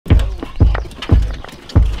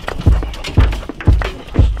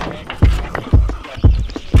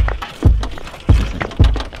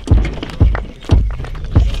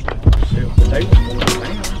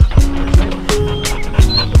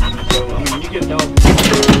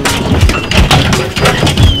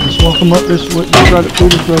come up this way. Just right up through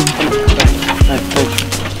this road.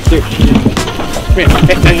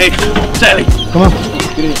 Hey, Sally. Come on.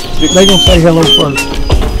 They gonna say hello first.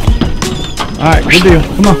 All right, good deal.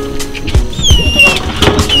 Come on.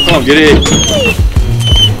 Come on, get in.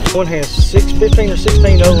 One has 15 or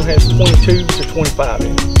 16. The other one has 22 to 25 in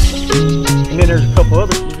it. And then there's a couple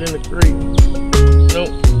others in the creek. Nope.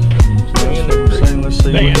 In the creek. Let's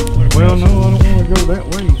see. Damn. Well, no, I don't want to go that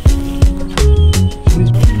way.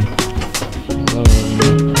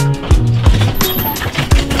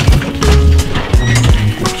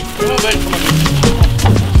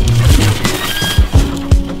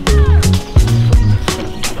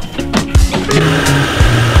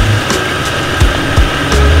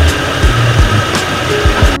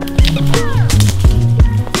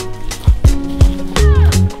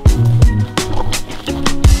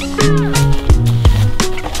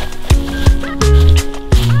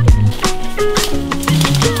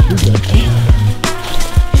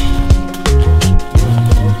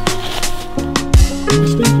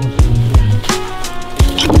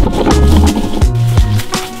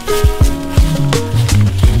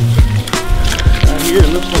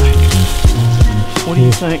 What do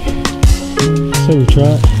you think? So we try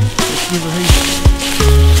it. Let's give her a heat.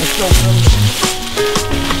 Let's go, fellas.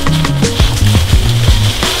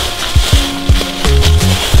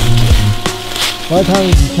 A lot of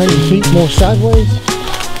times you turn your feet more sideways, you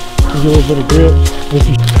get a little bit of grip. If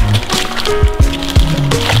you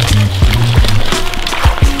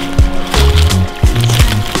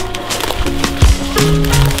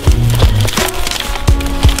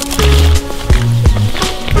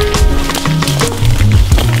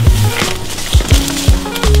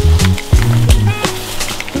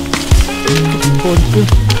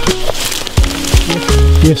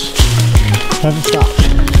Yes, haven't stopped.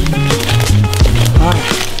 Alright,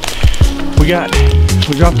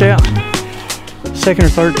 we dropped out, second or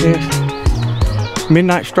third test,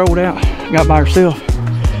 midnight strolled out, got by herself.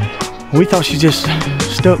 We thought she just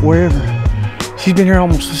stuck wherever. She's been here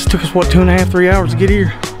almost, this took us what, 2.5, 3 hours to get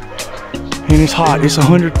here. And it's hot, it's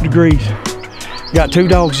 100 degrees. Got 2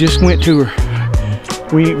 dogs, just went to her.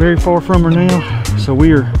 We ain't very far from her now, so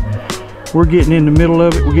we're getting in the middle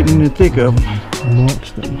of it, we're getting in the thick of them.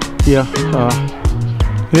 Amongst them. Yeah,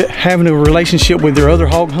 having a relationship with their other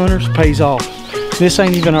hog hunters pays off. This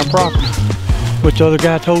ain't even our property, but the other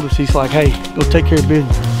guy told us, he's like, hey, go take care of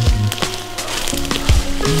business.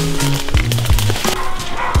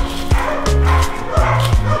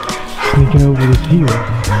 Sneaking over this hill.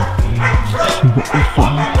 See what we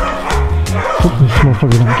find. Hopefully this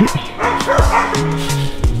motherfucker don't get me.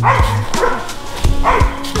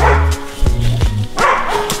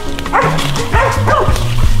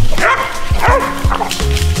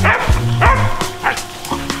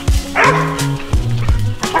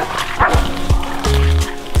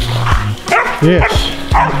 Yes.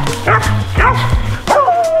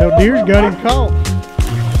 That deer's got him caught.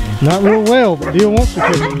 Not real well, but deer wants to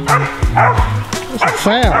catch him. That's a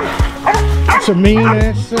sow. That's a mean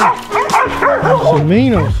ass sow. That's a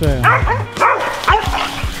mean old sow.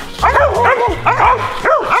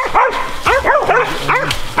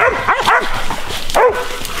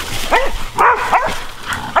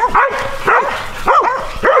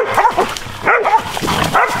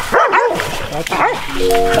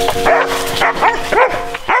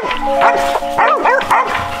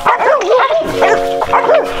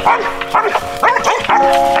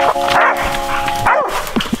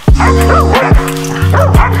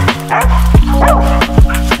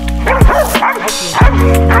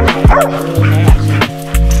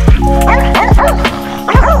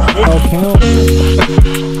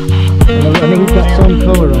 I know we've got some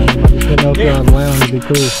color on it. I just didn't know if y'all allowing it to be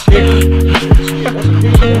cool.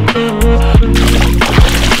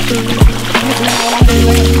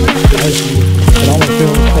 But I'm gonna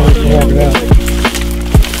film this thing and walk it out.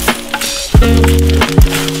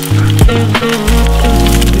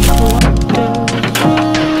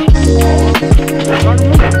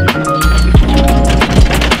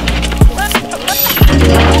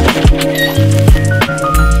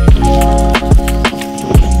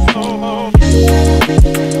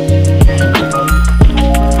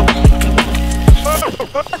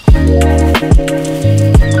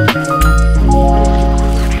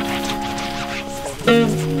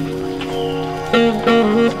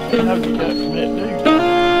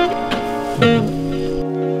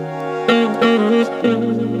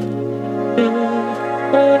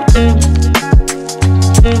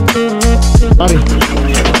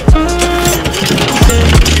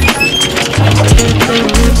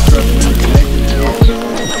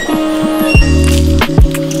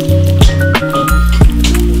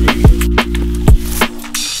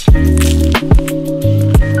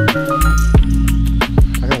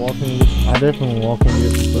 definitely gonna walk in and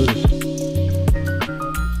get some food.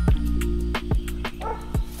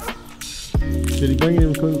 Did he bring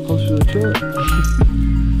him closer to the truck?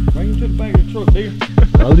 Bring him to the back of the truck, dear.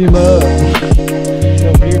 Load him up.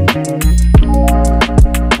 Up here.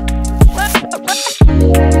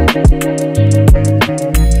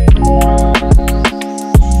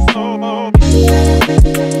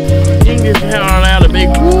 You can just holler out a big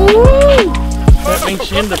woo! That means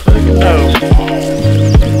send the fucking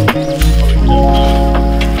dog.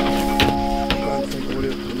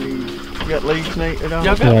 You got leaves, Nate, at all? Y'all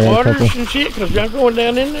Yeah, I got got a waters couple. and shit? Cause y'all going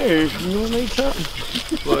down in there. You gonna need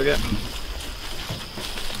something. What I got?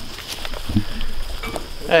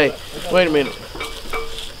 Hey, wait a minute.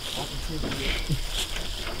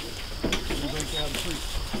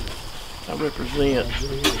 I represent.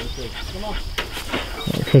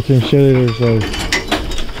 Cut them shoulders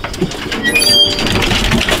like.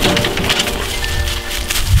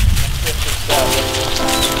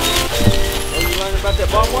 You learning about that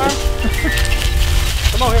barbed wire?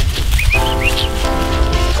 Come on here.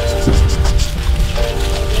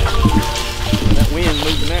 That wind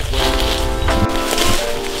moving that way.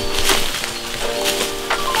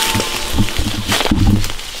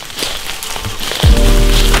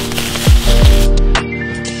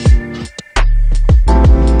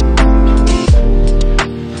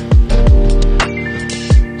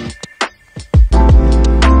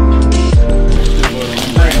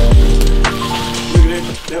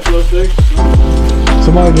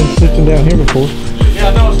 Somebody been sitting down here before. Yeah,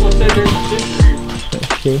 I know it's what's there. There's a sister here. That's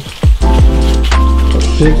cool.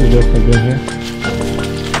 Pigs have definitely been here.